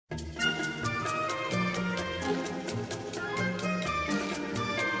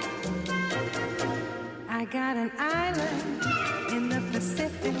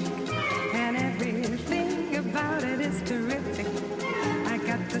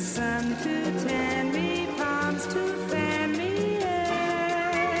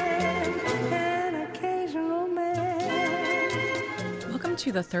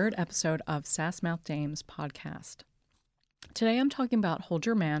to the third episode of Sassmouth Dames podcast. Today I'm talking about Hold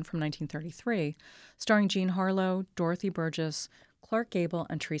Your Man from 1933, starring Jean Harlow, Dorothy Burgess, Clark Gable,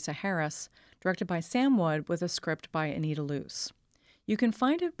 and Teresa Harris, directed by Sam Wood with a script by Anita Luce. You can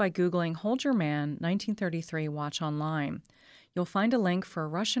find it by Googling Hold Your Man 1933 Watch Online. You'll find a link for a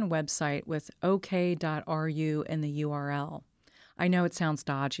Russian website with ok.ru in the URL. I know it sounds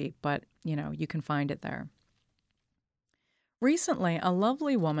dodgy, but, you can find it there. Recently, a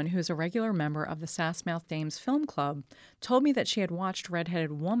lovely woman who's a regular member of the Sassmouth Dames Film Club told me that she had watched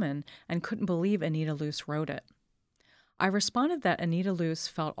Red-Headed Woman and couldn't believe Anita Luce wrote it. I responded that Anita Luce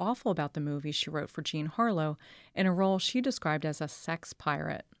felt awful about the movie she wrote for Jean Harlow in a role she described as a sex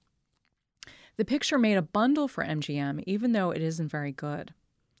pirate. The picture made a bundle for MGM, even though it isn't very good.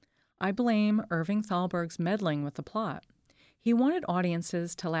 I blame Irving Thalberg's meddling with the plot. He wanted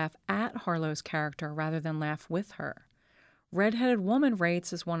audiences to laugh at Harlow's character rather than laugh with her. Red-Headed Woman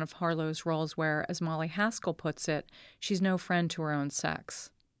rates as one of Harlow's roles where, as Molly Haskell puts it, she's no friend to her own sex.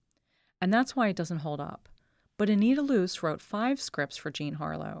 And that's why it doesn't hold up. But Anita Luce wrote 5 scripts for Jean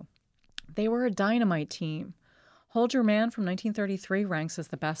Harlow. They were a dynamite team. Hold Your Man from 1933 ranks as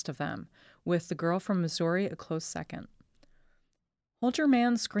the best of them, with The Girl from Missouri a close second. Hold Your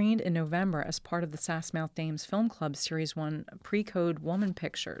Man screened in November as part of the Sassmouth Dames Film Club Series 1 Pre-Code Woman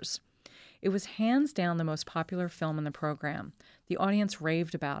Pictures. It was hands down the most popular film in the program. The audience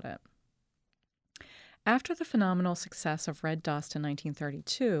raved about it. After the phenomenal success of Red Dust in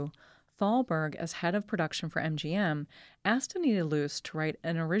 1932, Thalberg, as head of production for MGM, asked Anita Luce to write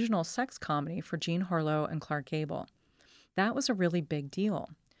an original sex comedy for Jean Harlow and Clark Gable. That was a really big deal.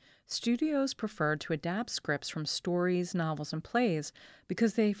 Studios preferred to adapt scripts from stories, novels, and plays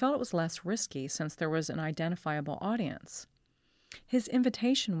because they felt it was less risky since there was an identifiable audience. His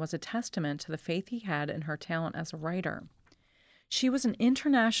invitation was a testament to the faith he had in her talent as a writer. She was an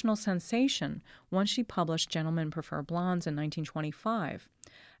international sensation once she published Gentlemen Prefer Blondes in 1925,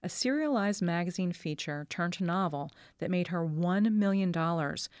 a serialized magazine feature turned to novel that made her $1 million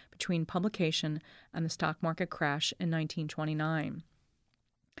between publication and the stock market crash in 1929.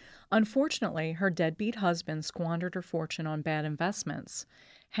 Unfortunately, her deadbeat husband squandered her fortune on bad investments,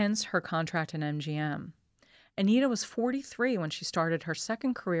 hence her contract at MGM. Anita was 43 when she started her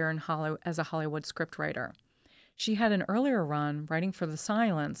second career as a Hollywood scriptwriter. She had an earlier run writing for The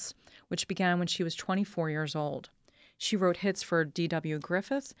Silence, which began when she was 24 years old. She wrote hits for D.W.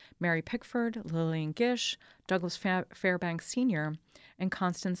 Griffith, Mary Pickford, Lillian Gish, Douglas Fairbanks Sr., and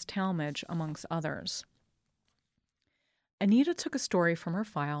Constance Talmadge, amongst others. Anita took a story from her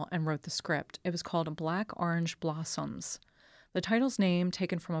file and wrote the script. It was called Black Orange Blossoms, the title's name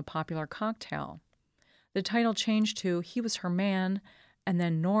taken from a popular cocktail. The title changed to He Was Her Man, and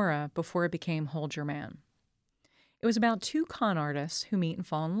then Nora before it became Hold Your Man. It was about 2 con artists who meet and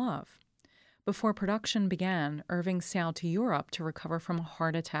fall in love. Before production began, Irving sailed to Europe to recover from a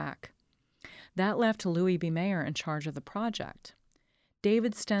heart attack. That left Louis B. Mayer in charge of the project.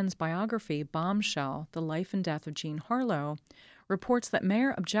 David Sten's biography, Bombshell, The Life and Death of Jean Harlow, reports that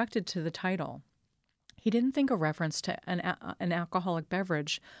Mayer objected to the title. He didn't think a reference to an alcoholic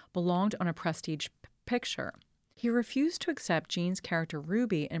beverage belonged on a prestige picture. He refused to accept Jean's character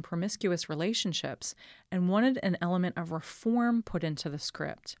Ruby in promiscuous relationships and wanted an element of reform put into the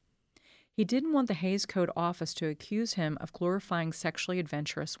script. He didn't want the Hays Code office to accuse him of glorifying sexually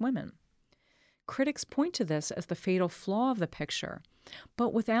adventurous women. Critics point to this as the fatal flaw of the picture,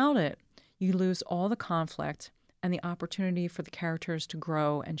 but without it, you lose all the conflict and the opportunity for the characters to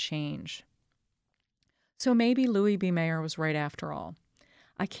grow and change. So maybe Louis B. Mayer was right after all.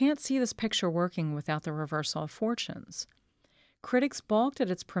 I can't see this picture working without the reversal of fortunes. Critics balked at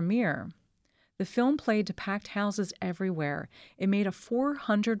its premiere. The film played to packed houses everywhere. It made a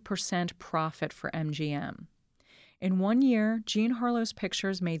 400% profit for MGM. In 1 year, Jean Harlow's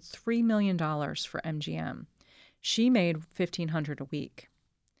pictures made $3 million for MGM. She made $1,500 a week.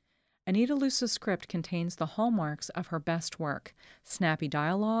 Anita Luce's script contains the hallmarks of her best work, snappy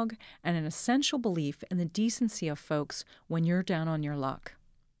dialogue, and an essential belief in the decency of folks when you're down on your luck.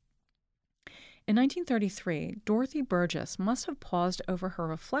 In 1933, Dorothy Burgess must have paused over her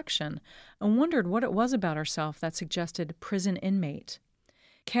reflection and wondered what it was about herself that suggested prison inmate.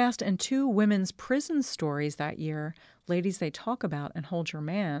 Cast in 2 women's prison stories that year, Ladies They Talk About and Hold Your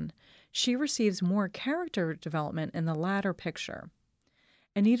Man, she receives more character development in the latter picture.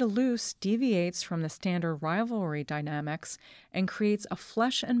 Anita Luce deviates from the standard rivalry dynamics and creates a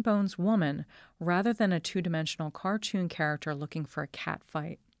flesh-and-bones woman rather than a 2-dimensional cartoon character looking for a cat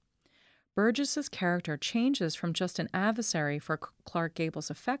fight. Burgess's character changes from just an adversary for Clark Gable's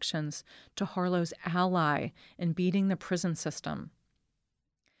affections to Harlow's ally in beating the prison system.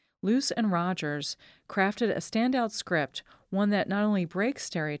 Luce and Rogers crafted a standout script, one that not only breaks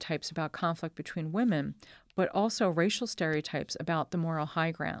stereotypes about conflict between women, but also racial stereotypes about the moral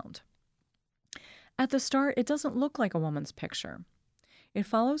high ground. At the start, it doesn't look like a woman's picture. It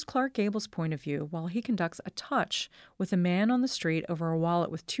follows Clark Gable's point of view while he conducts a touch with a man on the street over a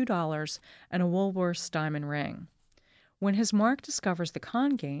wallet with $2 and a Woolworth's diamond ring. When his mark discovers the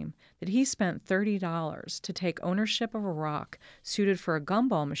con game that he spent $30 to take ownership of a rock suited for a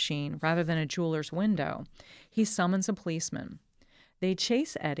gumball machine rather than a jeweler's window, he summons a policeman. They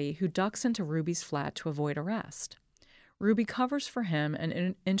chase Eddie, who ducks into Ruby's flat to avoid arrest. Ruby covers for him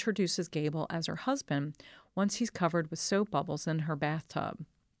and introduces Gable as her husband once he's covered with soap bubbles in her bathtub.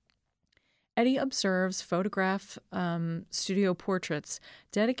 Eddie observes photograph studio portraits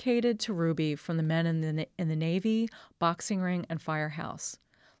dedicated to Ruby from the men in the Navy, boxing ring, and firehouse.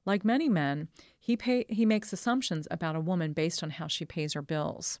 Like many men, he makes assumptions about a woman based on how she pays her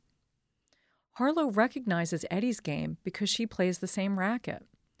bills. Harlow recognizes Eddie's game because she plays the same racket.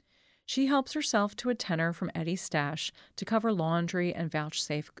 She helps herself to a tenner from Eddie's stash to cover laundry and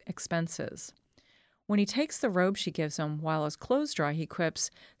vouchsafe expenses. When he takes the robe she gives him while his clothes dry, he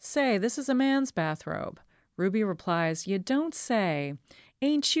quips, "Say, this is a man's bathrobe." Ruby replies, "You don't say.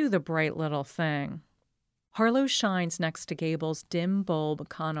 Ain't you the bright little thing?" Harlow shines next to Gable's dim bulb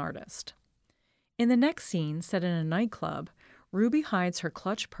con artist. In the next scene, set in a nightclub, Ruby hides her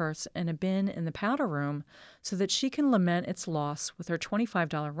clutch purse in a bin in the powder room so that she can lament its loss with her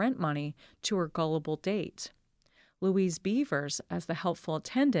 $25 rent money to her gullible date. Louise Beavers, as the helpful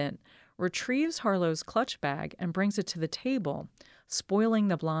attendant, retrieves Harlow's clutch bag and brings it to the table, spoiling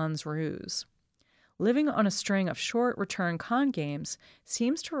the blonde's ruse. Living on a string of short return con games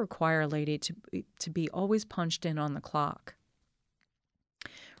seems to require a lady to be always punched in on the clock.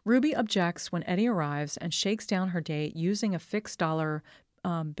 Ruby objects when Eddie arrives and shakes down her date using a fixed dollar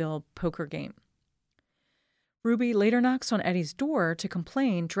bill poker game. Ruby later knocks on Eddie's door to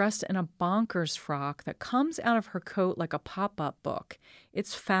complain, dressed in a bonkers frock that comes out of her coat like a pop-up book.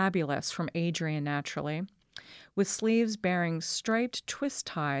 It's fabulous, from Adrian, naturally, with sleeves bearing striped twist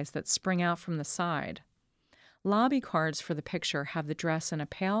ties that spring out from the side. Lobby cards for the picture have the dress in a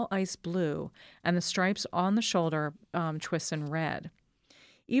pale ice blue and the stripes on the shoulder twists in red.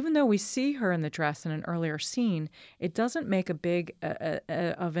 Even though we see her in the dress in an earlier scene, it doesn't make a big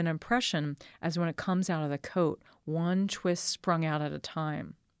of an impression as when it comes out of the coat, one twist sprung out at a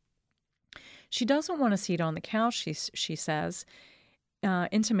time. She doesn't want a seat on the couch, she says,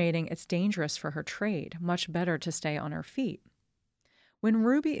 intimating it's dangerous for her trade, much better to stay on her feet. When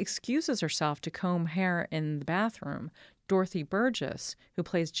Ruby excuses herself to comb hair in the bathroom, Dorothy Burgess, who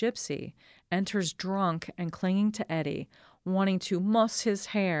plays Gypsy, enters drunk and clinging to Eddie, wanting to muss his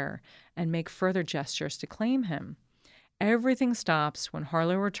hair and make further gestures to claim him. Everything stops when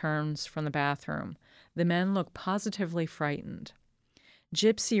Harlow returns from the bathroom. The men look positively frightened.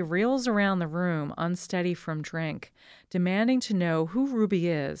 Gypsy reels around the room, unsteady from drink, demanding to know who Ruby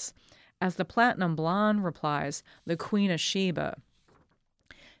is, as the platinum blonde replies, "The Queen of Sheba."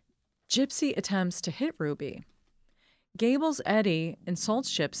 Gypsy attempts to hit Ruby. Gable's Eddie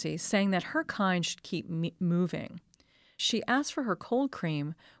insults Gypsy, saying that her kind should keep moving. She asks for her cold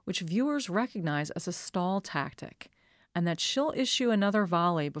cream, which viewers recognize as a stall tactic, and that she'll issue another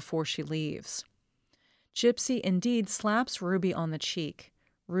volley before she leaves. Gypsy indeed slaps Ruby on the cheek.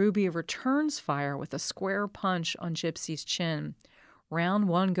 Ruby returns fire with a square punch on Gypsy's chin. Round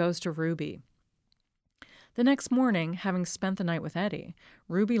one goes to Ruby. The next morning, having spent the night with Eddie,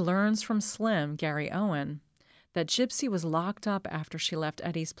 Ruby learns from Slim, Gary Owen, that Gypsy was locked up after she left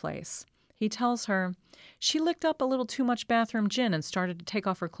Eddie's place. He tells her, "She licked up a little too much bathroom gin and started to take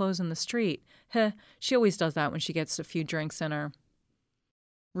off her clothes in the street. Heh, she always does that when she gets a few drinks in her."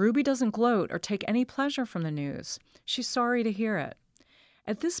 Ruby doesn't gloat or take any pleasure from the news. She's sorry to hear it.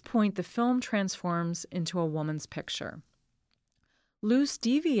 At this point, the film transforms into a woman's picture. Luce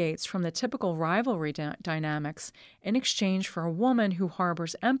deviates from the typical rivalry dynamics in exchange for a woman who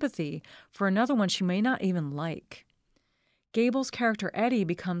harbors empathy for another one she may not even like. Gable's character Eddie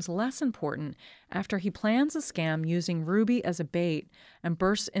becomes less important after he plans a scam using Ruby as a bait and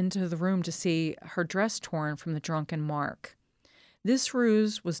bursts into the room to see her dress torn from the drunken Mark. This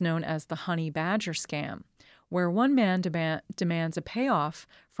ruse was known as the Honey Badger scam, where one man demands a payoff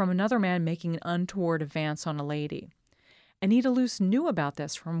from another man making an untoward advance on a lady. Anita Luce knew about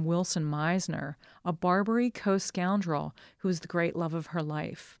this from Wilson Meisner, a Barbary co-scoundrel who was the great love of her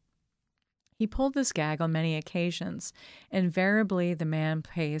life. He pulled this gag on many occasions. Invariably, the man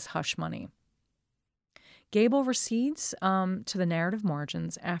pays hush money. Gable recedes to the narrative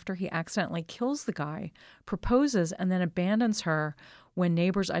margins after he accidentally kills the guy, proposes, and then abandons her when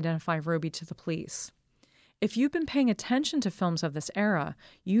neighbors identify Ruby to the police. If you've been paying attention to films of this era,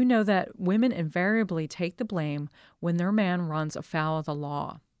 you know that women invariably take the blame when their man runs afoul of the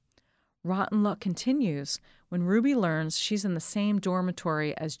law. Rotten luck continues when Ruby learns she's in the same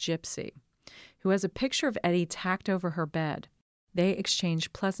dormitory as Gypsy, who has a picture of Eddie tacked over her bed. They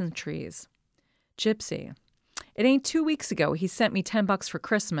exchange pleasantries. Gypsy: "It ain't 2 weeks ago he sent me $10 for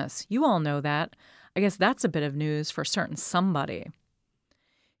Christmas. You all know that. I guess that's a bit of news for a certain somebody.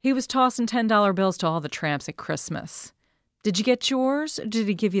 He was tossing $10 bills to all the tramps at Christmas. Did you get yours, or did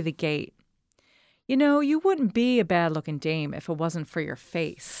he give you the gate? You know, you wouldn't be a bad-looking dame if it wasn't for your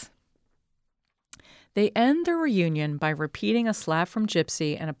face." They end their reunion by repeating a slap from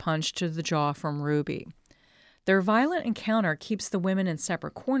Gypsy and a punch to the jaw from Ruby. Their violent encounter keeps the women in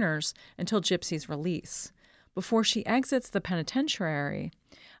separate corners until Gypsy's release. Before she exits the penitentiary,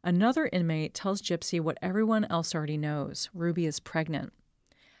 another inmate tells Gypsy what everyone else already knows: Ruby is pregnant.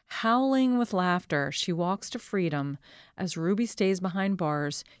 Howling with laughter, she walks to freedom as Ruby stays behind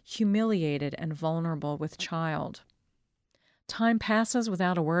bars, humiliated and vulnerable with child. Time passes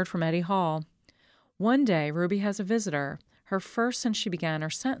without a word from Eddie Hall. One day, Ruby has a visitor, her first since she began her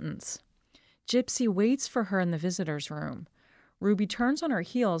sentence. Gypsy waits for her in the visitor's room. Ruby turns on her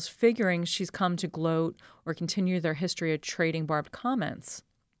heels, figuring she's come to gloat or continue their history of trading barbed comments.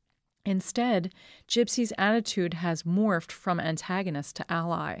 Instead, Gypsy's attitude has morphed from antagonist to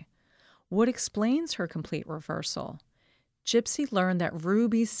ally. What explains her complete reversal? Gypsy learned that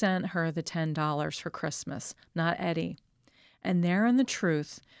Ruby sent her the $10 for Christmas, not Eddie. And there in the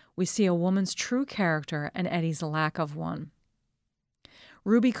truth, we see a woman's true character and Eddie's lack of one.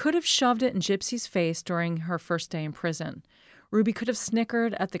 Ruby could have shoved it in Gypsy's face during her first day in prison. Ruby could have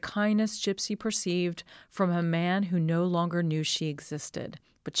snickered at the kindness Gypsy perceived from a man who no longer knew she existed,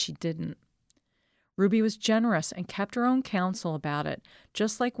 but she didn't. Ruby was generous and kept her own counsel about it,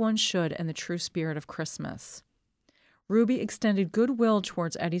 just like one should in the true spirit of Christmas. Ruby extended goodwill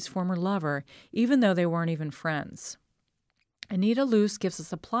towards Eddie's former lover, even though they weren't even friends. Anita Loos gives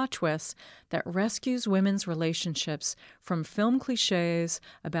us a plot twist that rescues women's relationships from film cliches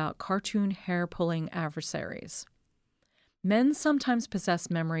about cartoon hair-pulling adversaries. Men sometimes possess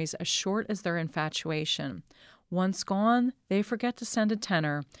memories as short as their infatuation. Once gone, they forget to send a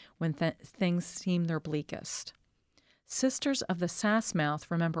tenor when things seem their bleakest. Sisters of the Sass Mouth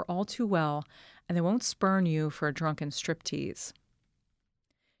remember all too well, and they won't spurn you for a drunken striptease.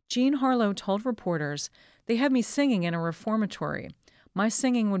 Jean Harlow told reporters, "They had me singing in a reformatory. My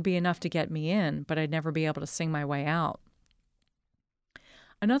singing would be enough to get me in, but I'd never be able to sing my way out."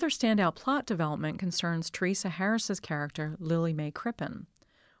 Another standout plot development concerns Teresa Harris's character, Lily Mae Crippen.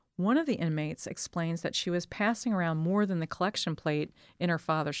 One of the inmates explains that she was passing around more than the collection plate in her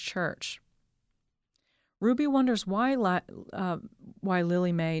father's church. Ruby wonders why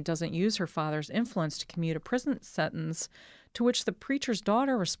Lily Mae doesn't use her father's influence to commute a prison sentence, to which the preacher's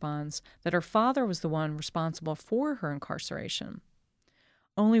daughter responds that her father was the one responsible for her incarceration.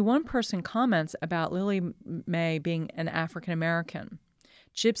 Only one person comments about Lily Mae being an African American.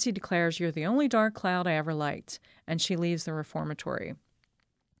 Gypsy declares, "You're the only dark cloud I ever liked," and she leaves the reformatory.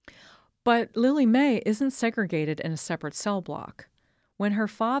 But Lily Mae isn't segregated in a separate cell block. When her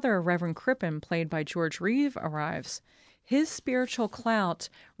father, Reverend Crippen, played by George Reeve, arrives, his spiritual clout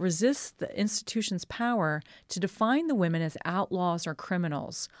resists the institution's power to define the women as outlaws or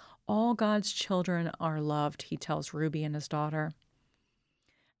criminals. All God's children are loved, he tells Ruby and his daughter.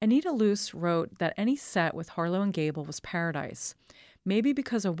 Anita Loos wrote that any set with Harlow and Gable was paradise, maybe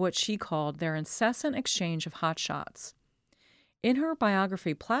because of what she called their incessant exchange of hotshots. In her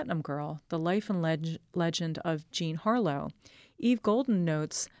biography, Platinum Girl, The Life and Legend of Jean Harlow, Eve Golden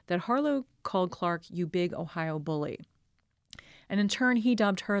notes that Harlow called Clark "you big Ohio bully," and in turn he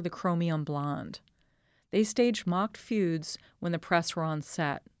dubbed her the Chromium Blonde. They staged mock feuds when the press were on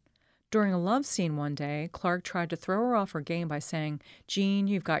set. During a love scene one day, Clark tried to throw her off her game by saying, "Jean,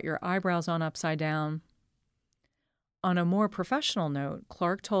 you've got your eyebrows on upside down." On a more professional note,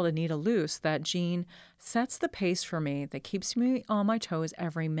 Clark told Anita Loos that Jean sets the pace for me that keeps me on my toes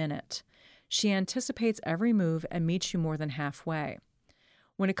every minute. She anticipates every move and meets you more than halfway.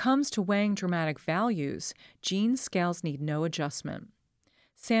 When it comes to weighing dramatic values, Jean's scales need no adjustment.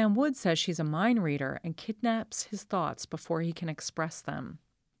 Sam Wood says she's a mind reader and kidnaps his thoughts before he can express them.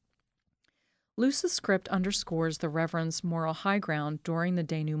 Loos's script underscores the Reverend's moral high ground during the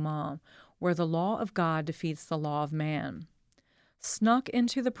denouement, where the law of God defeats the law of man. Snuck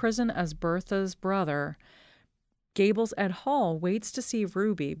into the prison as Bertha's brother, Gable's Ed Hall waits to see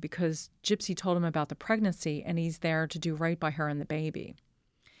Ruby because Gypsy told him about the pregnancy and he's there to do right by her and the baby.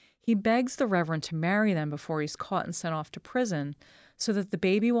 He begs the Reverend to marry them before he's caught and sent off to prison so that the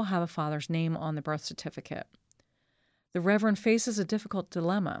baby will have a father's name on the birth certificate. The Reverend faces a difficult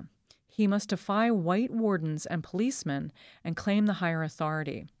dilemma. He must defy white wardens and policemen and claim the higher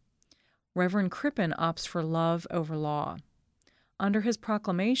authority. Reverend Crippen opts for love over law. Under his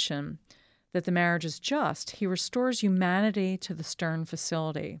proclamation that the marriage is just, he restores humanity to the Stern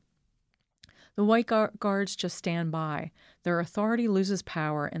facility. The white guards just stand by. Their authority loses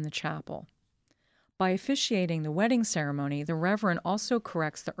power in the chapel. By officiating the wedding ceremony, the Reverend also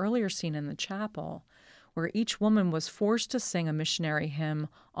corrects the earlier scene in the chapel, where each woman was forced to sing a missionary hymn,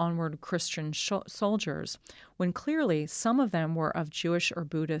 Onward Christian Soldiers, when clearly some of them were of Jewish or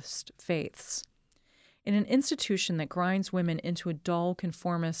Buddhist faiths. In an institution that grinds women into a dull,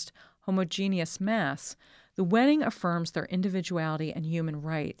 conformist, homogeneous mass, the wedding affirms their individuality and human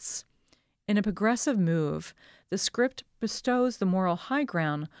rights. In a progressive move, the script bestows the moral high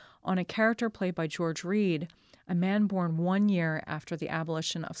ground on a character played by George Reed, a man born 1 year after the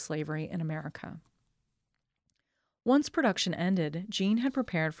abolition of slavery in America. Once production ended, Jean had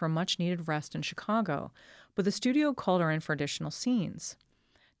prepared for a much-needed rest in Chicago, but the studio called her in for additional scenes.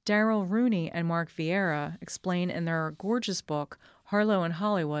 Daryl Rooney and Mark Vieira explain in their gorgeous book, Harlow in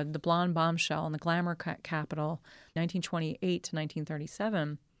Hollywood, The Blonde Bombshell and the Glamour Capital, 1928 to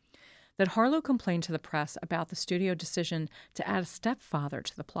 1937, that Harlow complained to the press about the studio decision to add a stepfather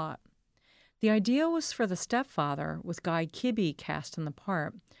to the plot. The idea was for the stepfather, with Guy Kibbe cast in the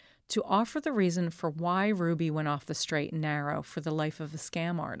part, to offer the reason for why Ruby went off the straight and narrow for the life of a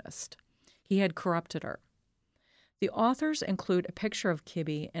scam artist. He had corrupted her. The authors include a picture of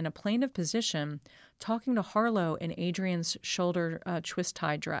Kibbe in a plaintive position talking to Harlow in Adrian's shoulder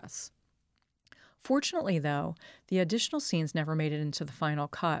twist-tie dress. Fortunately, though, the additional scenes never made it into the final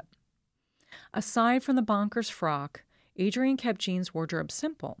cut. Aside from the bonkers frock, Adrian kept Jean's wardrobe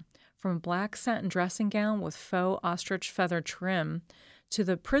simple, from a black satin dressing gown with faux ostrich feather trim to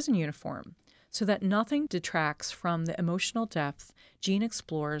the prison uniform, so that nothing detracts from the emotional depth Jean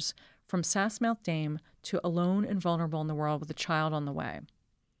explores from sass-mouthed dame to alone and vulnerable in the world with a child on the way.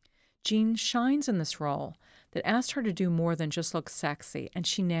 Jean shines in this role that asked her to do more than just look sexy, and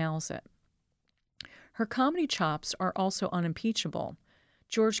she nails it. Her comedy chops are also unimpeachable.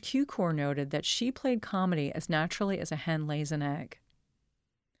 George Cukor noted that she played comedy as naturally as a hen lays an egg.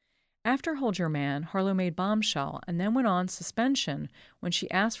 After Hold Your Man, Harlow made Bombshell and then went on suspension when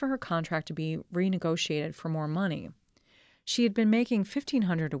she asked for her contract to be renegotiated for more money. She had been making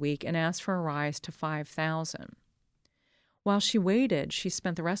 $1,500 a week and asked for a rise to $5,000. While she waited, she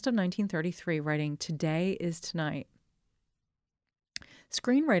spent the rest of 1933 writing Today is Tonight.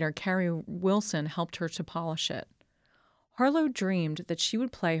 Screenwriter Carrie Wilson helped her to polish it. Harlow dreamed that she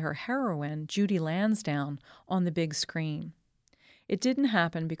would play her heroine, Judy Lansdowne, on the big screen. It didn't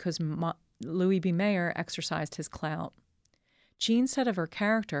happen because Louis B. Mayer exercised his clout. Jean said of her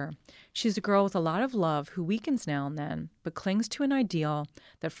character, she's a girl with a lot of love who weakens now and then, but clings to an ideal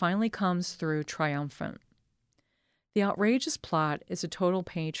that finally comes through triumphant. The outrageous plot is a total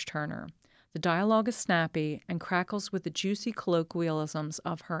page-turner. The dialogue is snappy and crackles with the juicy colloquialisms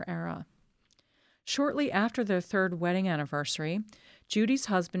of her era. Shortly after their third wedding anniversary, Judy's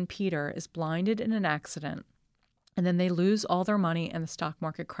husband Peter is blinded in an accident, and then they lose all their money in the stock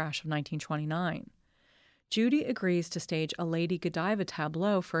market crash of 1929. Judy agrees to stage a Lady Godiva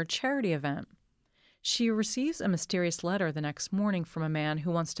tableau for a charity event. She receives a mysterious letter the next morning from a man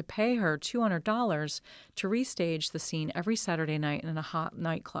who wants to pay her $200 to restage the scene every Saturday night in a hot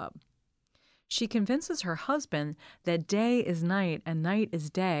nightclub. She convinces her husband that day is night and night is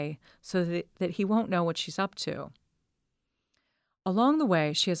day so that he won't know what she's up to. Along the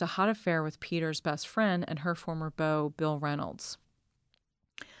way, she has a hot affair with Peter's best friend and her former beau, Bill Reynolds.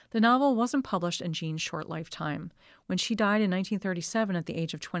 The novel wasn't published in Jean's short lifetime. When she died in 1937 at the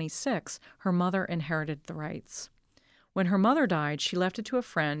age of 26, her mother inherited the rights. When her mother died, she left it to a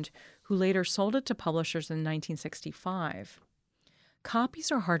friend who later sold it to publishers in 1965. Copies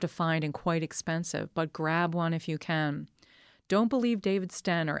are hard to find and quite expensive, but grab one if you can. Don't believe David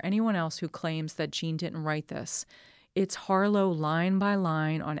Sten or anyone else who claims that Jean didn't write this. It's Harlow line by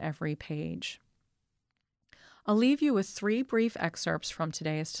line on every page. I'll leave you with 3 brief excerpts from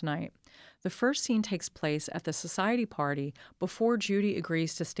Today is Tonight. The first scene takes place at the society party before Judy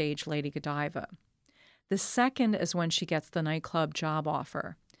agrees to stage Lady Godiva. The second is when she gets the nightclub job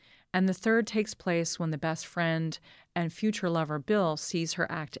offer. And the third takes place when the best friend and future lover Bill sees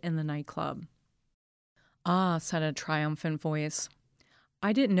her act in the nightclub. "Ah," said a triumphant voice.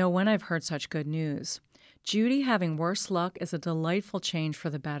 "I didn't know when I've heard such good news. Judy having worse luck is a delightful change for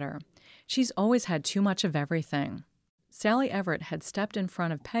the better. She's always had too much of everything. Sally Everett had stepped in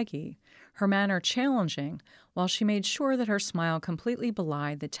front of Peggy, her manner challenging, while she made sure that her smile completely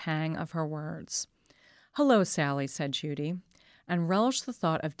belied the tang of her words. "Hello, Sally," said Judy, and relished the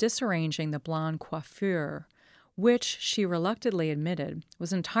thought of disarranging the blonde coiffure, which, she reluctantly admitted,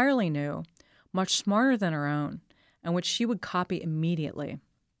 was entirely new, much smarter than her own, and which she would copy immediately.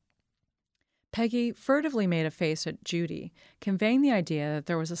 Peggy furtively made a face at Judy, conveying the idea that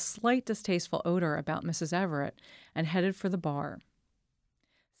there was a slight distasteful odor about Mrs. Everett, and headed for the bar.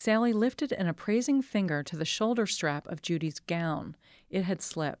 Sally lifted an appraising finger to the shoulder strap of Judy's gown. It had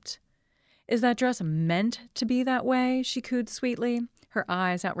slipped. "Is that dress meant to be that way?" she cooed sweetly, her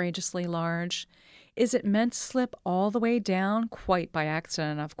eyes outrageously large. "Is it meant to slip all the way down? Quite by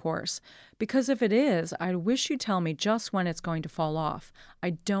accident, of course. Because if it is, I wish you'd tell me just when it's going to fall off.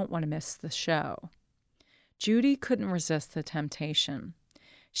 I don't want to miss the show." Judy couldn't resist the temptation.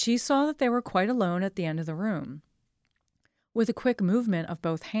 She saw that they were quite alone at the end of the room. With a quick movement of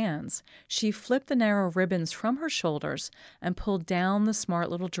both hands, she flipped the narrow ribbons from her shoulders and pulled down the smart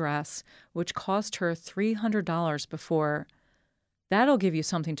little dress, which cost her $300 before. "That'll give you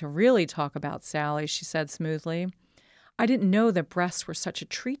something to really talk about, Sally," she said smoothly. "I didn't know that breasts were such a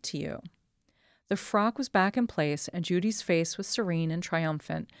treat to you." The frock was back in place, and Judy's face was serene and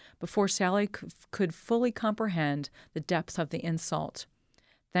triumphant before Sally could fully comprehend the depth of the insult.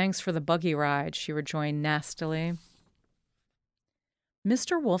 "Thanks for the buggy ride," she rejoined nastily.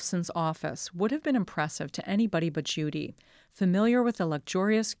 Mr. Wolfson's office would have been impressive to anybody but Judy, familiar with the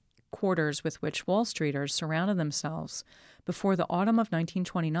luxurious quarters with which Wall Streeters surrounded themselves before the autumn of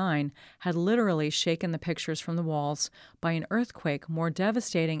 1929 had literally shaken the pictures from the walls by an earthquake more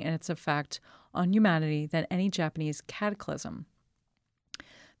devastating in its effect on humanity than any Japanese cataclysm.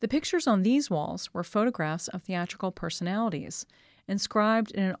 The pictures on these walls were photographs of theatrical personalities,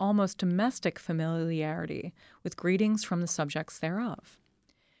 inscribed in an almost domestic familiarity with greetings from the subjects thereof.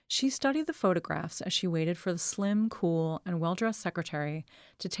 She studied the photographs as she waited for the slim, cool, and well-dressed secretary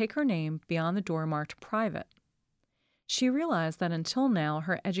to take her name beyond the door marked private. She realized that until now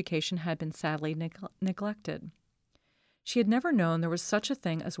her education had been sadly neglected. She had never known there was such a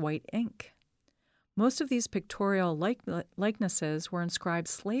thing as white ink. Most of these pictorial likenesses were inscribed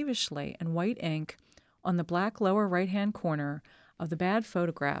slavishly in white ink on the black lower right-hand corner of the bad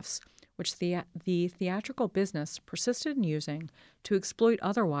photographs which the theatrical business persisted in using to exploit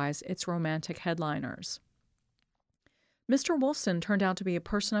otherwise its romantic headliners. Mr. Wolfson turned out to be a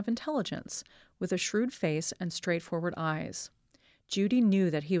person of intelligence, with a shrewd face and straightforward eyes. Judy knew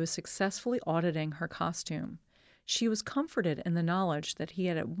that he was successfully auditing her costume. She was comforted in the knowledge that he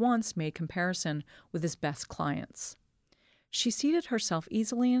had at once made comparison with his best clients. She seated herself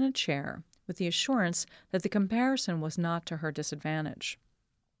easily in a chair, with the assurance that the comparison was not to her disadvantage.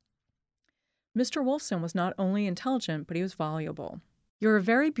 Mr. Wolfson was not only intelligent, but he was voluble. "You're a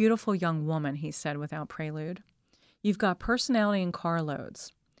very beautiful young woman," he said without prelude. "You've got personality in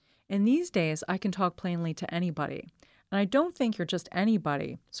carloads. In these days, I can talk plainly to anybody, and I don't think you're just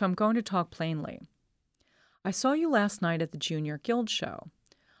anybody, so I'm going to talk plainly. I saw you last night at the Junior Guild show.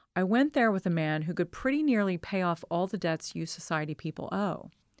 I went there with a man who could pretty nearly pay off all the debts you society people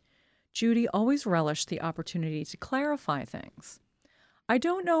owe." Judy always relished the opportunity to clarify things. "I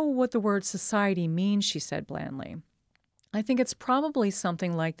don't know what the word society means," she said blandly. "I think it's probably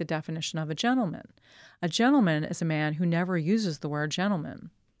something like the definition of a gentleman. A gentleman is a man who never uses the word gentleman."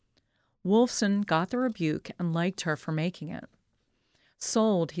 Wolfson got the rebuke and liked her for making it.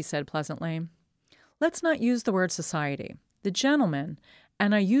 "Sold," he said pleasantly. "Let's not use the word society. The gentleman,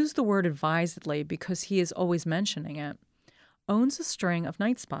 and I use the word advisedly because he is always mentioning it, owns a string of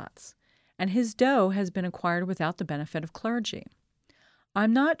night spots, and his dough has been acquired without the benefit of clergy.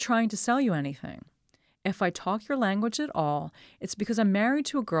 I'm not trying to sell you anything. If I talk your language at all, it's because I'm married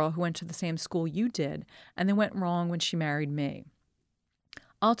to a girl who went to the same school you did, and they went wrong when she married me.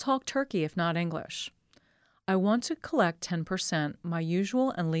 I'll talk Turkey if not English. I want to collect 10%, my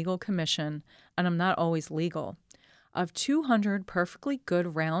usual and legal commission, and I'm not always legal. Of 200 perfectly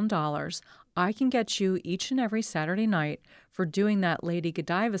good round dollars, I can get you each and every Saturday night for doing that Lady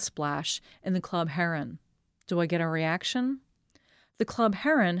Godiva splash in the Club Heron. Do I get a reaction? The Club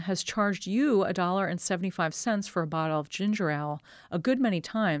Heron has charged you $1.75 for a bottle of ginger ale a good many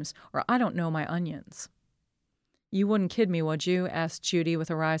times, or I don't know my onions." "You wouldn't kid me, would you?" asked Judy with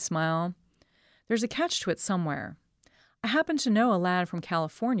a wry smile. "There's a catch to it somewhere. I happen to know a lad from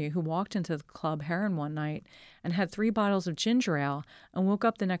California who walked into the Club Heron one night and had 3 bottles of ginger ale and woke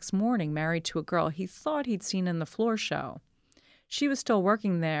up the next morning married to a girl he thought he'd seen in the floor show. She was still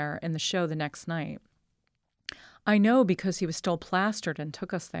working there in the show the next night. I know because he was still plastered and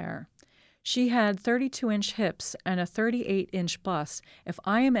took us there. She had 32-inch hips and a 38-inch bust, if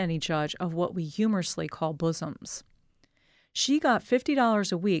I am any judge of what we humorously call bosoms. She got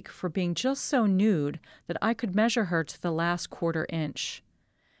 $50 a week for being just so nude that I could measure her to the last quarter inch.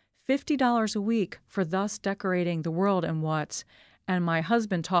 $50 a week for thus decorating the world in what, and my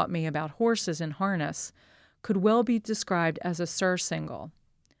husband taught me about horses in harness, could well be described as a surcingle.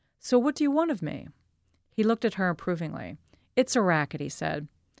 So what do you want of me? He looked at her approvingly. It's a racket, he said.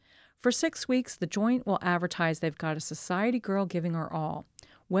 For 6 weeks, the joint will advertise they've got a society girl giving her all.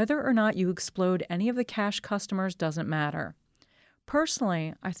 Whether or not you explode any of the cash customers doesn't matter.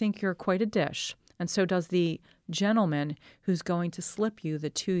 Personally, I think you're quite a dish, and so does the gentleman who's going to slip you the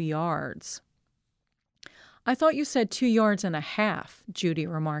 2 yards. I thought you said 2 yards and a half, Judy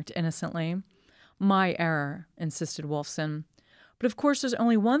remarked innocently. My error, insisted Wolfson. But of course there's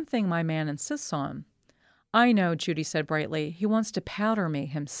only one thing my man insists on. I know, Judy said brightly. He wants to powder me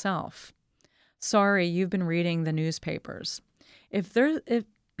himself. Sorry, you've been reading the newspapers. If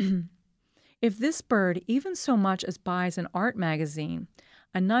this bird even so much as buys an art magazine,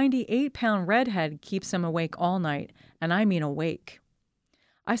 a 98-pound redhead keeps him awake all night, and I mean awake.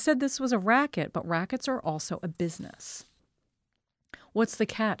 I said this was a racket, but rackets are also a business. What's the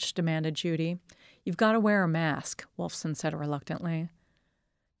catch? Demanded Judy. You've got to wear a mask, Wolfson said reluctantly.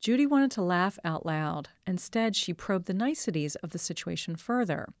 Judy wanted to laugh out loud. Instead, she probed the niceties of the situation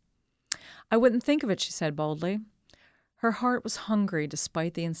further. I wouldn't think of it, she said boldly. Her heart was hungry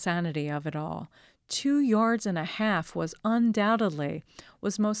despite the insanity of it all. 2 yards and a half was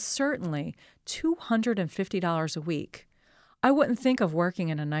most certainly $250 a week. I wouldn't think of working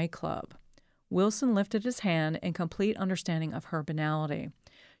in a nightclub. Wilson lifted his hand in complete understanding of her banality.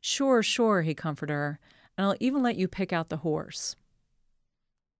 Sure, he comforted her, and I'll even let you pick out the horse.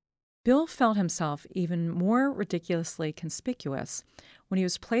 Bill felt himself even more ridiculously conspicuous when he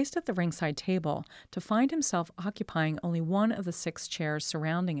was placed at the ringside table to find himself occupying only one of the 6 chairs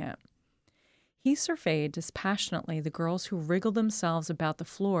surrounding it. He surveyed dispassionately the girls who wriggled themselves about the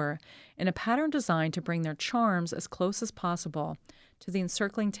floor in a pattern designed to bring their charms as close as possible to the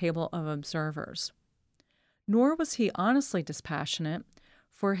encircling table of observers. Nor was he honestly dispassionate,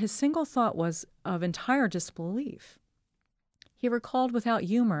 for his single thought was of entire disbelief. He recalled without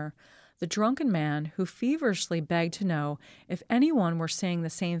humor the drunken man who feverishly begged to know if anyone were seeing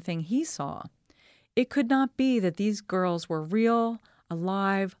the same thing he saw. It could not be that these girls were real,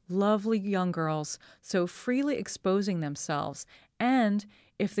 alive, lovely young girls so freely exposing themselves, and,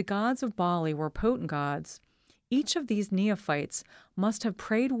 if the gods of Bali were potent gods, each of these neophytes must have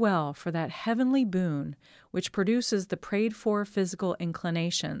prayed well for that heavenly boon which produces the prayed-for physical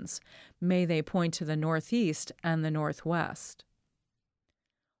inclinations, may they point to the northeast and the northwest.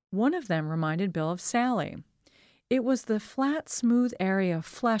 One of them reminded Bill of Sally. It was the flat, smooth area of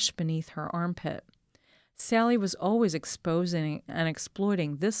flesh beneath her armpit. Sally was always exposing and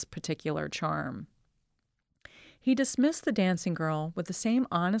exploiting this particular charm. He dismissed the dancing girl with the same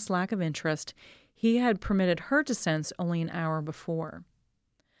honest lack of interest he had permitted her to sense only an hour before.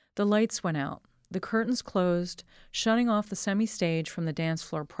 The lights went out, the curtains closed, shutting off the semi-stage from the dance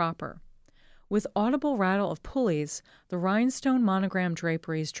floor proper. With audible rattle of pulleys, the rhinestone monogram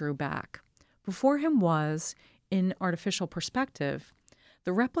draperies drew back. Before him was, in artificial perspective,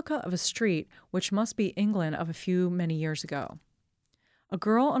 the replica of a street which must be England of many years ago. A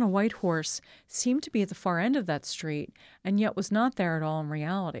girl on a white horse seemed to be at the far end of that street, and yet was not there at all in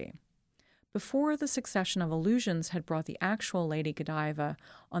reality. Before the succession of illusions had brought the actual Lady Godiva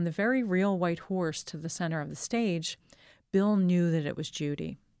on the very real white horse to the center of the stage, Bill knew that it was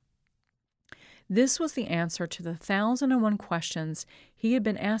Judy. This was the answer to the 1,001 questions he had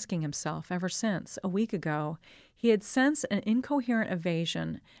been asking himself ever since, a week ago, he had sensed an incoherent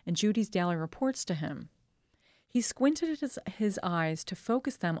evasion in Judy's daily reports to him. He squinted his eyes to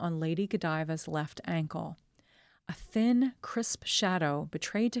focus them on Lady Godiva's left ankle. A thin, crisp shadow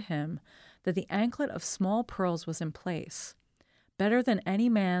betrayed to him that the anklet of small pearls was in place. Better than any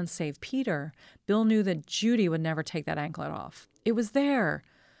man save Peter, Bill knew that Judy would never take that anklet off. It was there.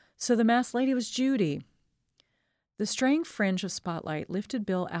 So the masked lady was Judy. The straying fringe of spotlight lifted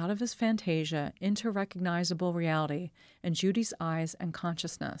Bill out of his fantasia into recognizable reality in Judy's eyes and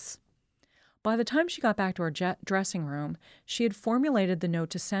consciousness. By the time she got back to her dressing room, she had formulated the note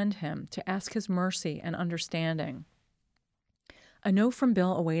to send him to ask his mercy and understanding. A note from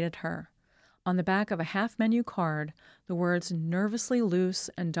Bill awaited her. On the back of a half-menu card, the words nervously loose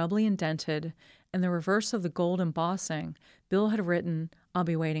and doubly indented, in the reverse of the gold embossing, Bill had written, "I'll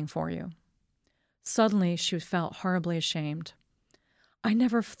be waiting for you." Suddenly, she felt horribly ashamed. I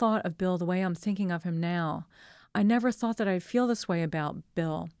never thought of Bill the way I'm thinking of him now. I never thought that I'd feel this way about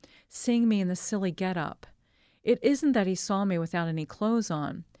Bill, seeing me in the silly getup. It isn't that he saw me without any clothes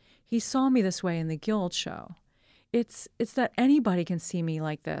on. He saw me this way in the guild show. It's that anybody can see me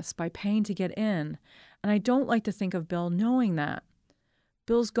like this by paying to get in, and I don't like to think of Bill knowing that.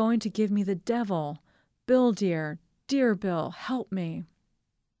 Bill's going to give me the devil. Bill, dear Bill, help me.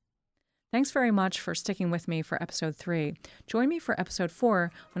 Thanks very much for sticking with me for episode 3. Join me for episode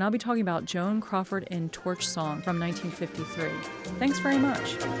 4 when I'll be talking about Joan Crawford in Torch Song from 1953. Thanks very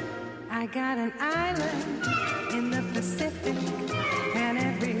much. I got an island in the Pacific, and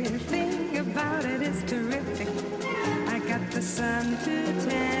everything about it is terrific. I got the sun to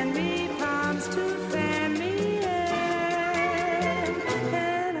tan me, palms to